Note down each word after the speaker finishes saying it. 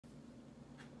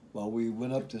Well, we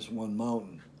went up this one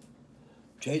mountain,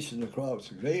 chasing the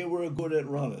crowds. They were good at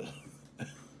running,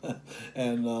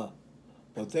 and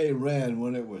but they ran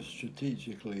when it was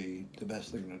strategically the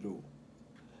best thing to do.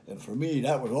 And for me,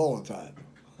 that was all the time.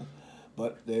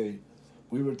 But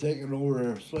we were taking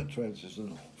over slit trenches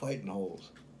and fighting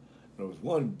holes. There was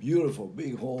one beautiful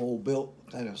big hole built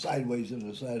kind of sideways in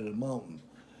the side of the mountain.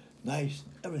 Nice,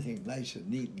 everything nice and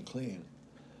neat and clean.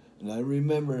 And I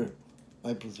remember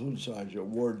my platoon sergeant,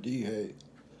 Ward D. Hay,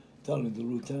 telling the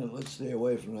lieutenant, let's stay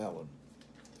away from that one.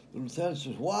 The lieutenant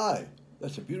says, why?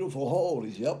 That's a beautiful hole.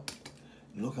 He said, yep.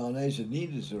 And look how nice and neat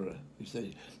it is. He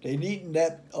said, they neatened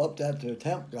that up at their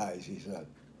temp guys, he said.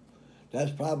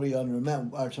 That's probably on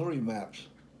their artillery maps.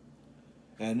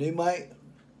 And they might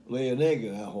lay an egg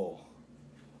in that hole.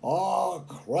 Oh,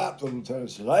 crap, the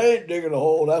lieutenant said, I ain't digging a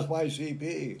hole, that's my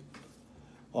CP.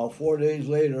 4 days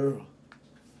later,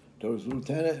 there was a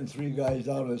lieutenant and 3 guys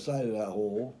down on the side of that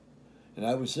hole, and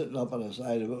I was sitting up on the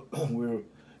side of it. We were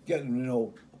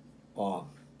getting,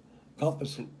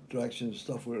 compass directions,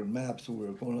 stuff with maps, so we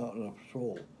were going out on a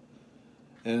patrol.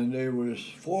 And there was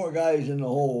 4 guys in the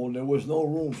hole, and there was no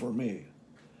room for me.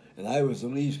 And I was the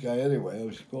least guy anyway. I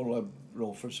was going up,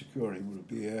 for security with a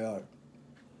BAR.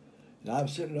 And I'm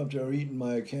sitting up there eating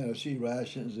my can of C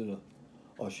rations, and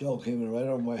a shell came in right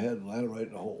over my head and landed right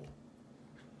in the hole.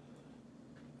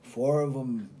 4 of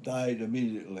them died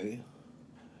immediately,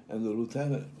 and the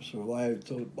lieutenant survived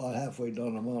till about halfway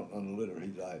down the mountain on the litter. He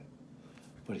died.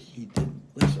 But he didn't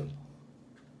listen.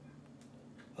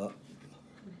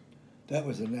 That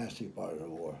was the nasty part of the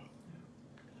war.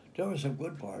 There were some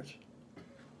good parts.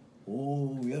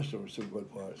 Oh, yes, there were some good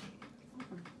parts.